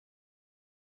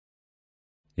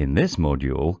In this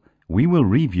module, we will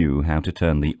review how to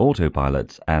turn the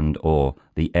autopilots and/or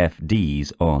the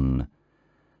FDs on.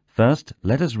 First,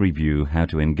 let us review how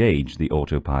to engage the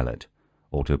autopilot.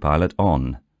 Autopilot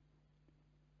on.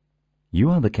 You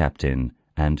are the captain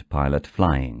and pilot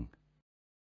flying.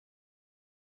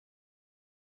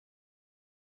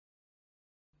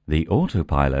 The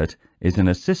autopilot is an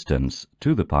assistance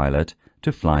to the pilot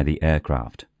to fly the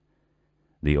aircraft.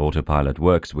 The autopilot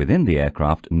works within the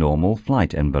aircraft normal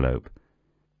flight envelope.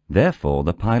 Therefore,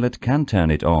 the pilot can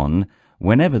turn it on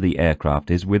whenever the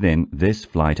aircraft is within this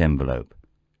flight envelope.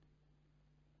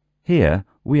 Here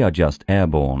we are just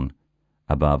airborne,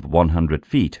 above 100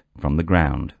 feet from the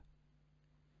ground.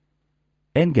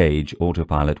 Engage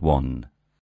Autopilot 1.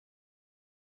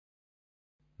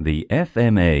 The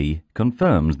FMA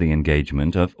confirms the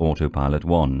engagement of Autopilot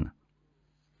 1.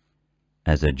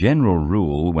 As a general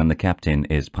rule, when the captain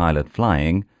is pilot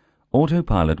flying,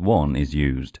 Autopilot 1 is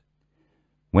used.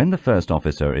 When the first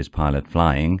officer is pilot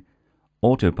flying,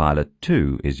 Autopilot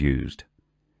 2 is used.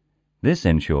 This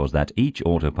ensures that each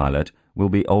autopilot will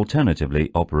be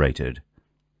alternatively operated.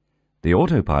 The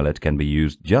autopilot can be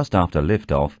used just after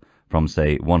liftoff from,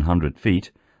 say, 100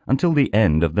 feet until the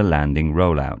end of the landing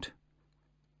rollout.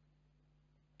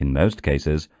 In most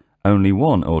cases, only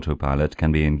one autopilot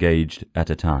can be engaged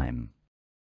at a time.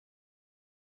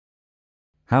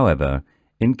 However,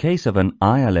 in case of an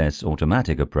ILS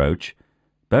automatic approach,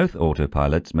 both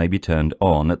autopilots may be turned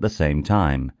on at the same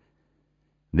time.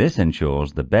 This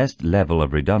ensures the best level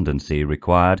of redundancy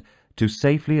required to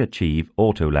safely achieve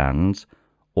auto-lands,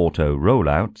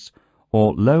 auto-rollouts,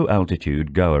 or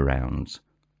low-altitude go-arounds.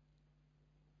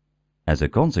 As a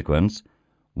consequence,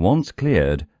 once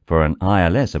cleared for an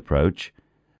ILS approach,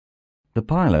 the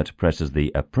pilot presses the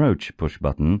approach push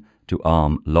button to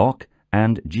arm lock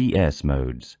and GS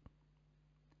modes.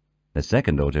 The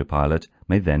second autopilot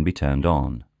may then be turned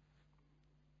on.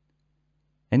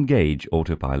 Engage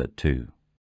Autopilot 2.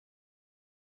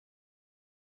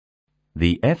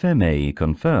 The FMA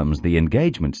confirms the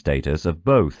engagement status of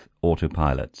both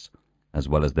autopilots, as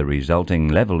well as the resulting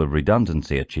level of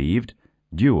redundancy achieved,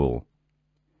 dual.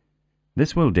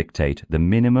 This will dictate the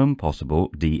minimum possible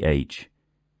DH.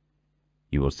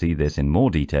 You will see this in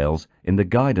more details in the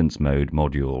guidance mode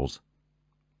modules.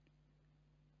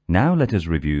 Now let us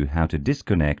review how to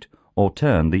disconnect or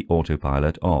turn the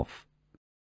autopilot off.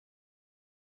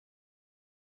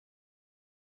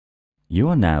 You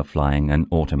are now flying an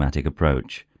automatic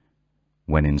approach.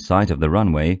 When in sight of the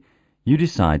runway, you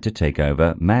decide to take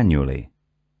over manually.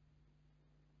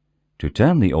 To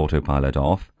turn the autopilot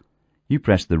off, you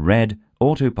press the red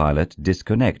Autopilot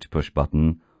Disconnect push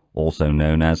button, also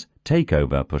known as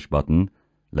Takeover push button,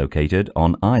 located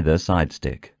on either side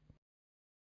stick.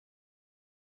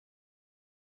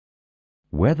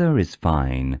 Weather is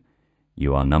fine.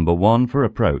 You are number 1 for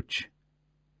approach.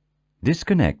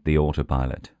 Disconnect the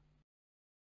autopilot.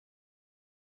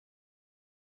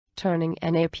 Turning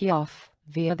NAP off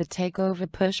via the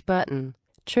takeover push button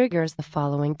triggers the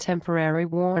following temporary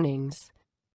warnings.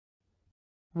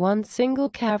 1 single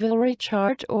cavalry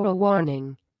charge or a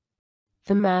warning.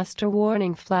 The master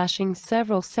warning flashing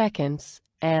several seconds,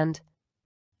 and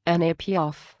NAP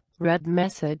off, red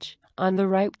message, on the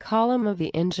right column of the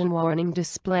engine warning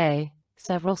display,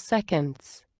 several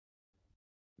seconds.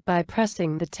 By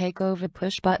pressing the takeover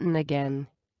push button again,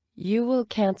 you will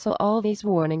cancel all these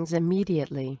warnings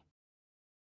immediately.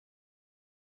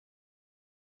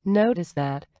 Notice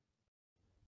that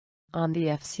on the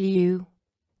FCU,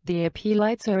 the AP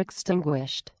lights are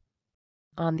extinguished.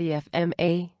 On the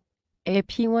FMA,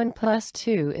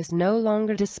 AP1+2 is no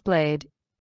longer displayed.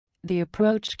 The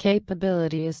approach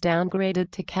capability is downgraded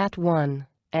to Cat 1,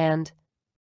 and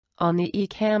on the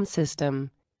ECAM system,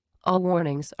 all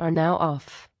warnings are now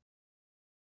off.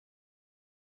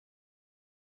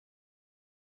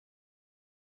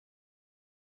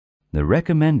 The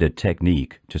recommended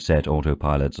technique to set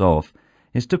autopilots off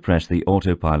is to press the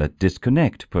Autopilot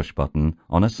Disconnect push button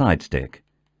on a side stick.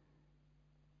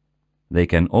 They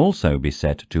can also be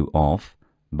set to off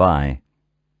by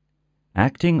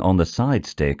acting on the side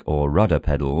stick or rudder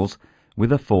pedals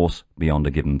with a force beyond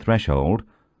a given threshold,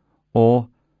 or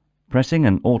pressing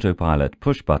an autopilot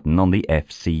push button on the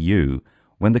FCU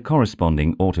when the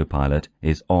corresponding autopilot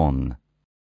is on.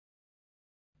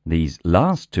 These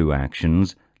last two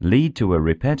actions lead to a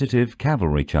repetitive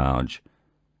cavalry charge,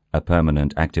 a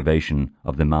permanent activation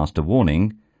of the master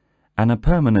warning, and a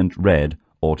permanent red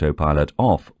autopilot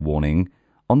off warning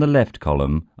on the left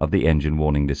column of the engine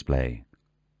warning display.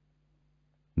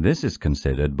 This is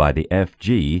considered by the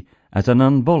FG as an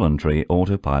involuntary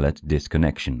autopilot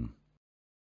disconnection.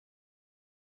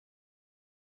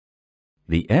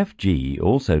 The FG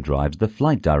also drives the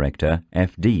Flight Director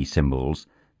FD symbols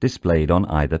displayed on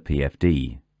either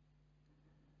PFD.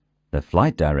 The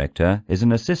Flight Director is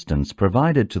an assistance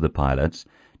provided to the pilots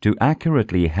to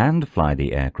accurately hand-fly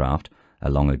the aircraft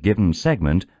along a given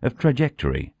segment of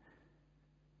trajectory.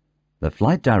 The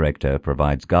Flight Director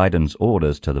provides guidance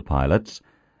orders to the pilots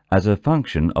as a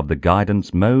function of the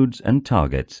guidance modes and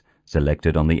targets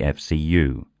selected on the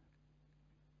FCU.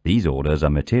 These orders are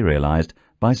materialized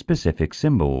by specific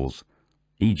symbols,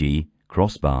 e.g.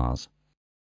 crossbars.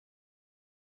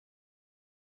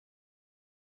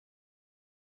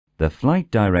 The Flight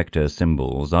Director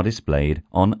symbols are displayed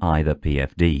on either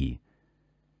PFD.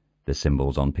 The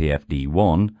symbols on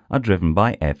PFD1 are driven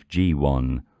by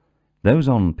FG1. Those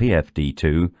on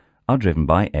PFD2 are driven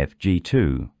by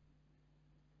FG2.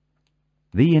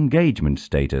 The engagement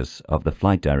status of the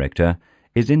Flight Director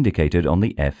is indicated on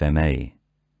the FMA.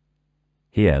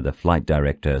 Here the Flight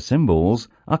Director symbols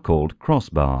are called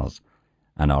crossbars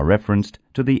and are referenced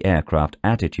to the aircraft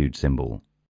attitude symbol.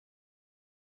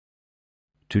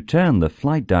 To turn the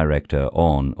Flight Director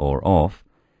on or off,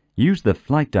 use the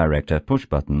Flight Director push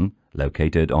button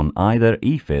located on either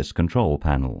EFIS control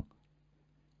panel.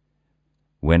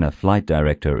 When a Flight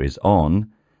Director is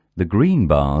on, the green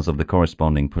bars of the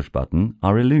corresponding push button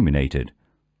are illuminated.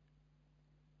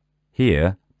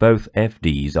 Here, both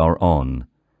FDs are on.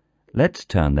 Let's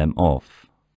turn them off.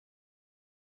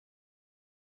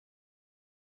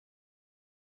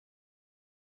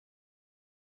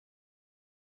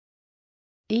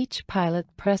 Each pilot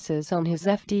presses on his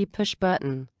FD push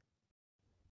button.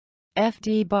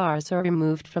 FD bars are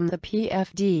removed from the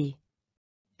PFD.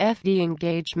 FD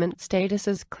engagement status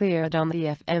is cleared on the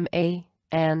FMA,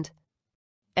 and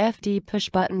FD push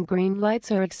button green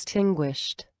lights are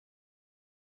extinguished.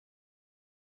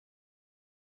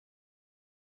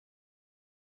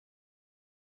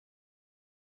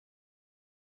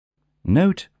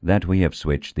 Note that we have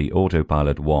switched the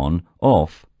Autopilot 1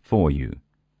 off for you.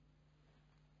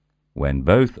 When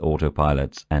both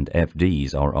autopilots and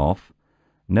FDs are off,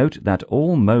 note that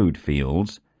all mode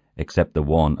fields, except the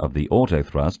one of the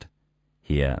autothrust,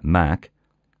 here MAC,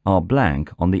 are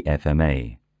blank on the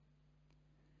FMA.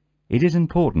 It is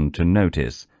important to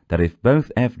notice that if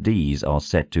both FDs are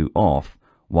set to off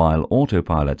while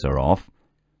autopilots are off,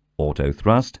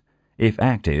 autothrust, if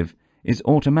active, is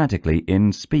automatically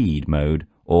in speed mode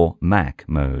or MAC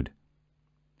mode.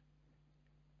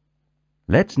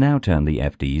 Let's now turn the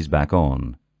FDs back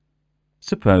on.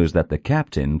 Suppose that the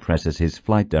captain presses his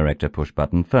Flight Director push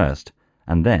button first,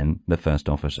 and then the first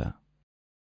officer.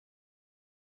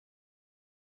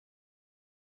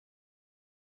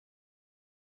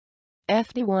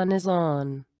 FD1 is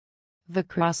on. The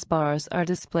crossbars are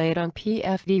displayed on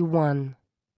PFD1.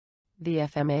 The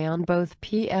FMA on both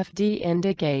PFD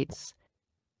indicates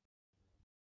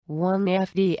 1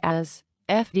 FD as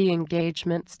FD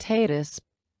engagement status,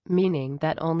 meaning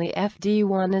that only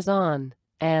FD1 is on,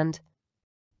 and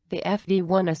the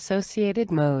FD1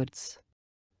 associated modes.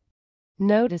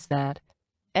 Notice that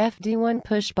FD1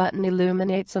 push button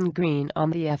illuminates on green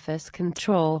on the EFIS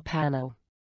control panel.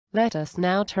 Let us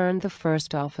now turn the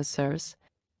first officer's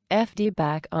FD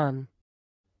back on.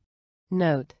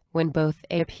 Note, when both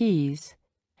APs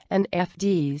and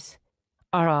FDs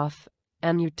are off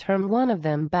and you turn one of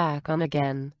them back on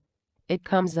again, it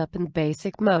comes up in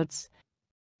basic modes: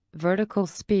 vertical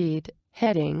speed,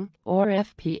 heading, or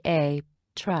FPA,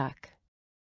 track.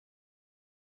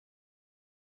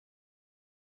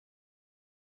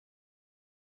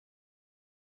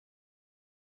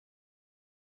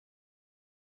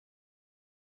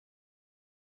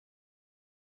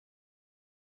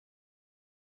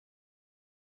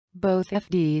 Both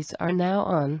FDs are now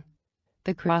on.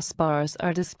 The crossbars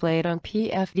are displayed on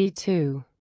PFD2.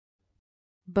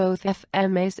 Both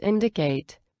FMAs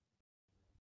indicate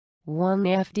 1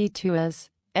 FD2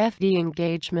 as FD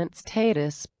engagement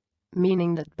status,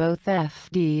 meaning that both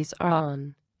FDs are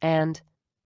on, and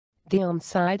the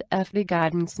on-side FD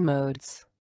guidance modes.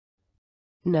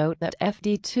 Note that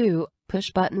FD2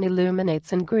 push button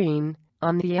illuminates in green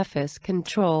on the EFIS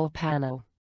control panel.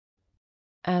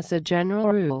 As a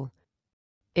general rule,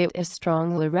 it is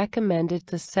strongly recommended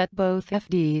to set both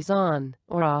FDs on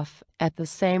or off at the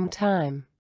same time.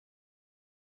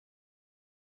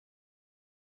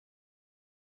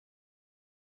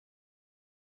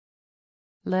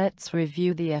 Let's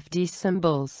review the FD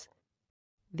symbols.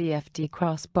 The FD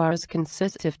crossbars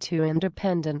consist of two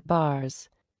independent bars,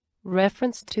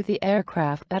 referenced to the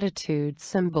aircraft attitude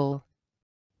symbol.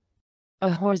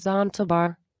 A horizontal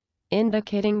bar,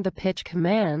 indicating the pitch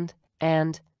command,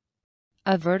 and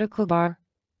a vertical bar,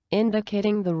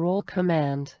 indicating the roll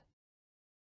command.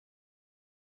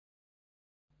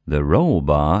 The roll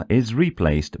bar is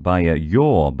replaced by a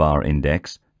yaw bar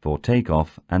index for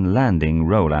takeoff and landing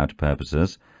rollout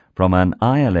purposes from an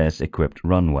ILS-equipped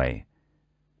runway.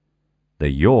 The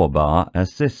yaw bar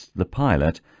assists the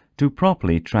pilot to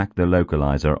properly track the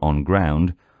localizer on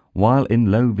ground while in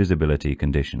low visibility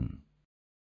condition.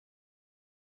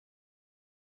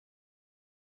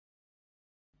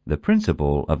 The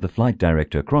principle of the Flight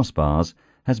Director crossbars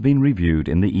has been reviewed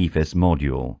in the EFIS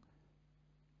module.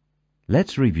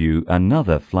 Let's review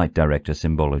another Flight Director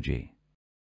symbology.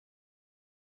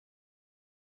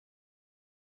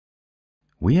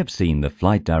 We have seen the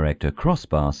Flight Director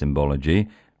crossbar symbology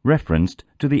referenced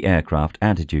to the aircraft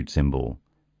attitude symbol.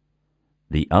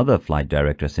 The other Flight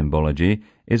Director symbology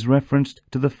is referenced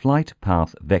to the Flight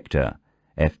Path Vector,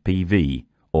 FPV,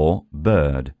 or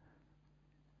bird.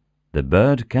 The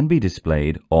bird can be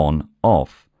displayed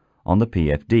on/off on the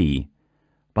PFD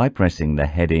by pressing the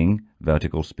heading,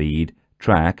 vertical speed,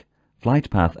 track, flight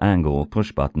path angle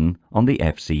push button on the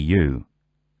FCU.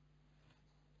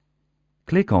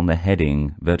 Click on the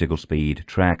heading, vertical speed,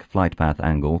 track, flight path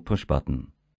angle push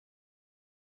button.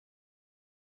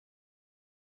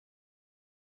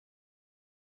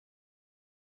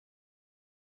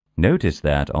 Notice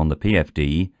that on the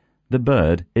PFD, the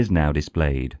bird is now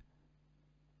displayed.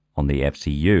 On the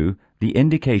FCU, the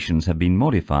indications have been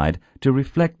modified to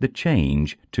reflect the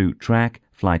change to track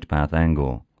flight path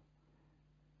angle.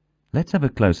 Let's have a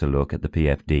closer look at the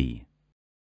PFD.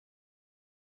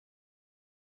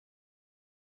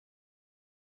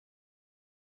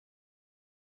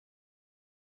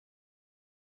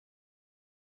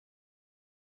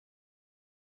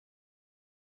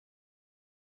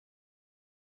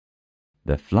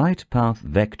 The Flight Path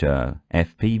Vector,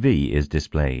 FPV, is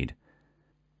displayed.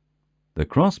 The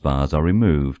crossbars are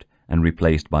removed and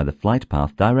replaced by the Flight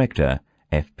Path Director,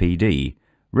 FPD,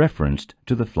 referenced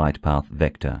to the Flight Path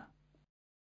Vector.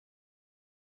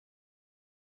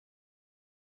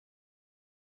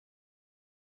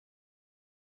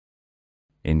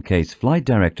 In case Flight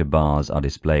Director bars are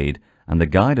displayed and the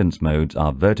guidance modes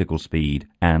are vertical speed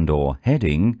and/or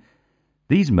heading,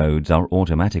 these modes are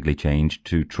automatically changed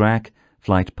to track,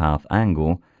 flight path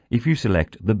angle if you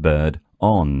select the bird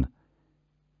on.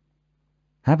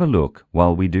 Have a look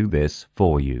while we do this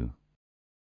for you.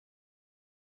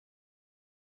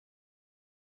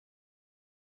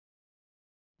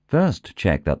 First,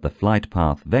 check that the flight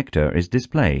path vector is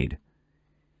displayed.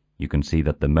 You can see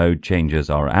that the mode changes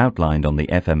are outlined on the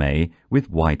FMA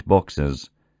with white boxes.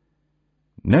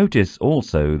 Notice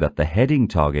also that the heading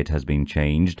target has been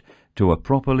changed to a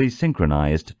properly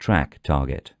synchronized track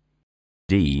target.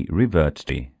 D reverts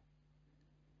to.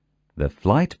 The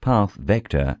flight path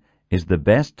vector is the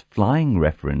best flying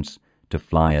reference to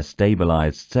fly a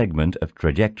stabilized segment of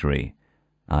trajectory,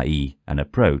 i.e. an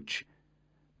approach,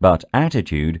 but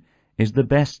attitude is the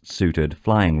best suited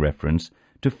flying reference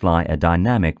to fly a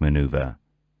dynamic maneuver,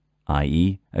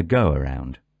 i.e. a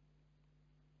go-around.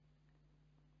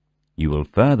 You will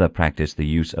further practice the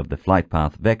use of the flight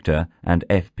path vector and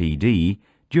FPD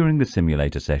during the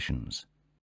simulator sessions.